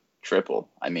 which is a triple.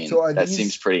 I mean, that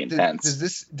seems pretty intense.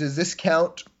 Does this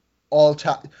count all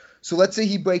time? So let's say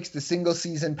he breaks the single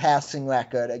season passing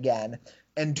record again,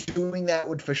 and doing that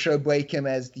would for sure break him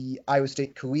as the Iowa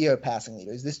State career passing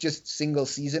leader. Is this just single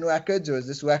season records, or is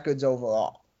this records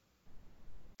overall?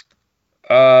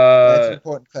 That's an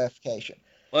important clarification.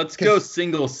 Let's go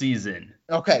single season.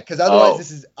 Okay, because otherwise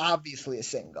this is obviously a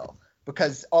single.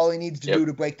 Because all he needs to do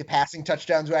to break the passing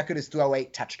touchdowns record is throw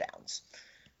 8 touchdowns,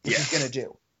 which he's going to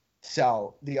do.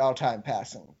 So the all-time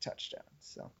passing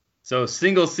touchdowns. So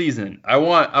single season. I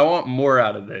want more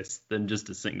out of this than just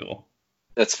a single.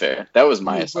 That's fair. That was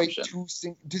my assumption.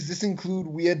 Does this include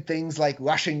weird things like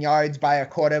rushing yards by a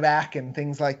quarterback and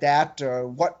things like that, or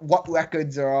what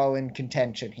records are all in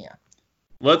contention here?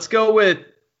 Let's go with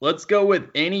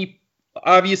any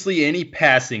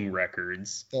passing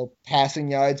records. So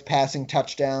passing yards, passing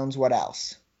touchdowns. What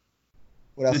else?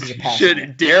 What else is a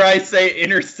passing? Dare I say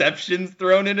interceptions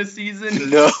thrown in a season?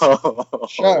 No.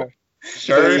 Sure.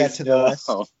 Get to the list.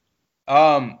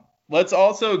 Let's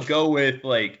also go with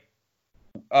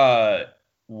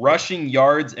rushing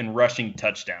yards and rushing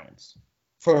touchdowns.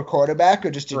 For a quarterback or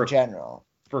just in general?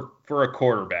 For a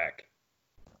quarterback.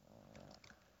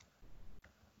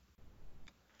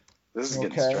 This is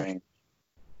getting strange.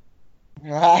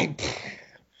 All right.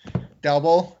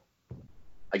 Double?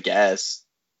 I guess.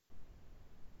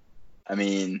 I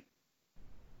mean,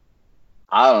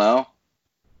 I don't know.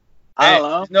 I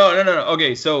don't know. No.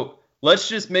 Okay, so let's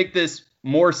just make this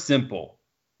more simple.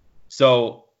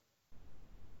 So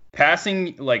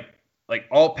passing, like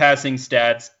all passing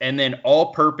stats, and then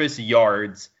all-purpose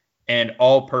yards and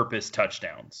all-purpose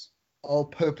touchdowns.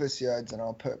 All-purpose yards and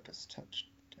all-purpose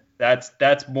touchdowns.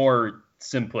 That's more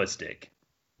simplistic.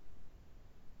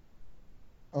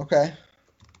 Okay.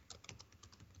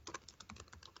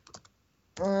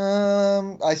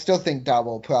 I still think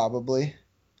double probably.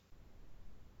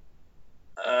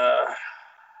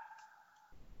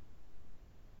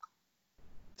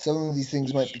 Some of these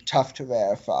things might be tough to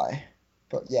verify,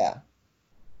 but yeah.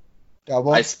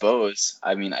 Double. I suppose.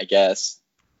 I mean, I guess.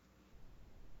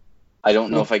 I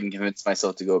don't know if I can convince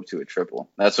myself to go up to a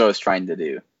triple. That's what I was trying to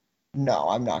do. No,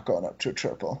 I'm not going up to a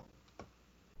triple.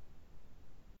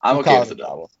 I'm We'll okay call with it the a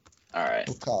double. All right.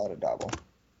 We'll call it a double.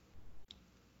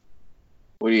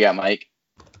 What do you got, Mike?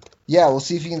 Yeah, we'll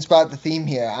see if you can spot the theme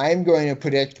here. I'm going to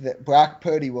predict that Brock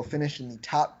Purdy will finish in the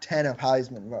top 10 of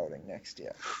Heisman voting next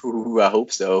year. Ooh, I hope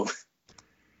so.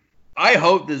 I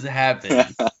hope this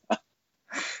happens.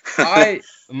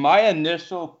 My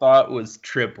initial thought was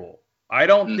triple. I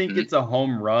don't think it's a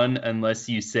home run unless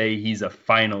you say he's a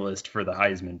finalist for the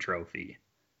Heisman Trophy.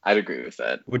 I'd agree with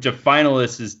that. Which a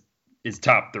finalist is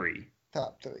top 3.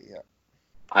 Top 3, yeah.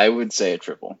 I would say a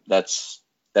triple. That's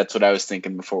what I was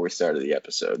thinking before we started the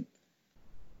episode.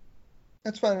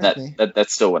 That's fine with me.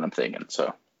 That's still what I'm thinking.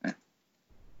 So,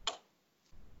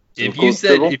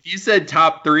 if you said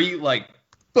top 3, like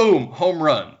boom, home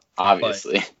run.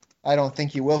 Obviously, but I don't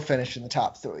think he will finish in the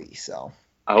top 3. So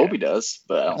I hope he does,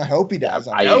 but I hope he does.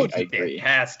 I agree.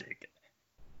 Fantastic.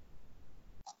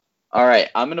 All right,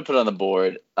 I'm gonna put on the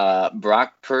board.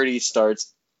 Brock Purdy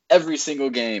starts every single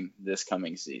game this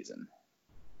coming season.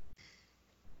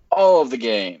 All of the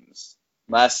games.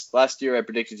 Last year, I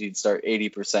predicted he'd start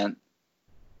 80%.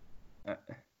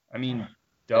 I mean,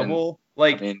 double.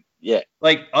 Yeah.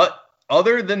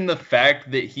 Other than the fact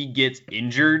that he gets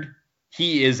injured,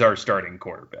 he is our starting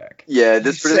quarterback. Yeah,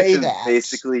 this prediction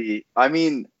basically. I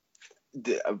mean,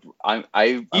 he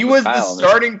was the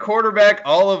starting quarterback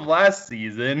all of last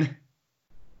season.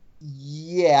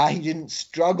 Yeah, he didn't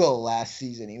struggle last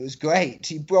season. He was great.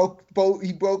 He broke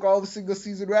all the single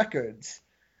season records.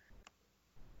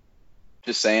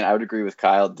 Just saying, I would agree with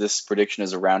Kyle. This prediction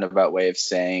is a roundabout way of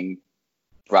saying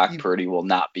Brock Purdy will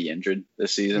not be injured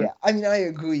this season. Yeah, I mean, I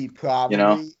agree.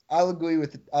 Probably, I'll agree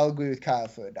with Kyle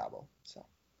for a double. So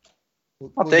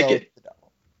I'll take it.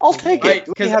 I'll take it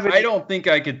because I don't think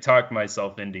I could talk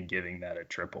myself into giving that a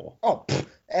triple. Oh,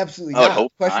 absolutely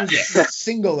not. The question was between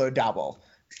single or double.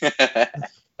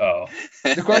 Oh.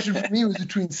 The question for me was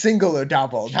between single or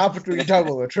double, not between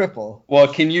double or triple. Well,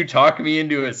 can you talk me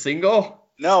into a single?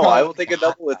 No, I will take a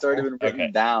double. It's already been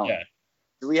written down. Yeah.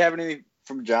 Do we have anything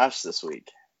from Josh this week?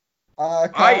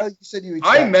 Kyle, you said you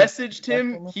I messaged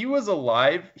him. He was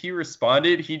alive. He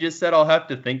responded. He just said, I'll have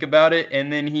to think about it.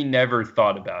 And then he never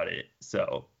thought about it.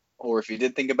 So. Or if he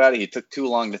did think about it, he took too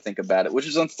long to think about it, which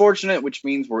is unfortunate, which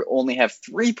means we only have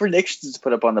 3 predictions to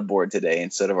put up on the board today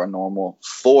instead of our normal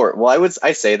 4. Well,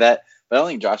 I say that, but I don't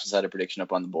think Josh has had a prediction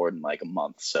up on the board in like a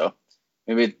month. So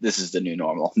maybe this is the new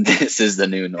normal. This is the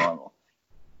new normal.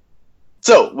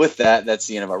 So, with that, that's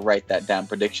the end of our Write That Down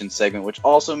prediction segment, which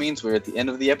also means we're at the end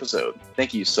of the episode.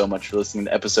 Thank you so much for listening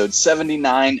to episode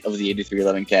 79 of the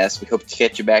 8311 cast. We hope to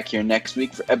catch you back here next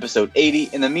week for episode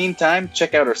 80. In the meantime,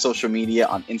 check out our social media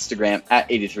on Instagram at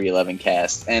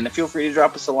 8311cast, and feel free to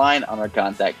drop us a line on our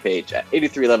contact page at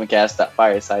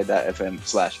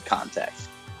 8311cast.fireside.fm/contact.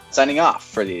 Signing off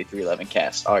for the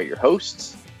 8311cast are your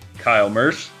hosts, Kyle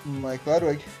Mersch, Mike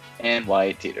Ludwig, and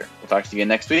Wyatt Teeter. We'll talk to you again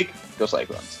next week. Go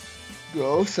Cyclones.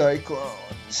 Go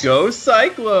Cyclones. Go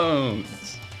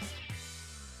Cyclones.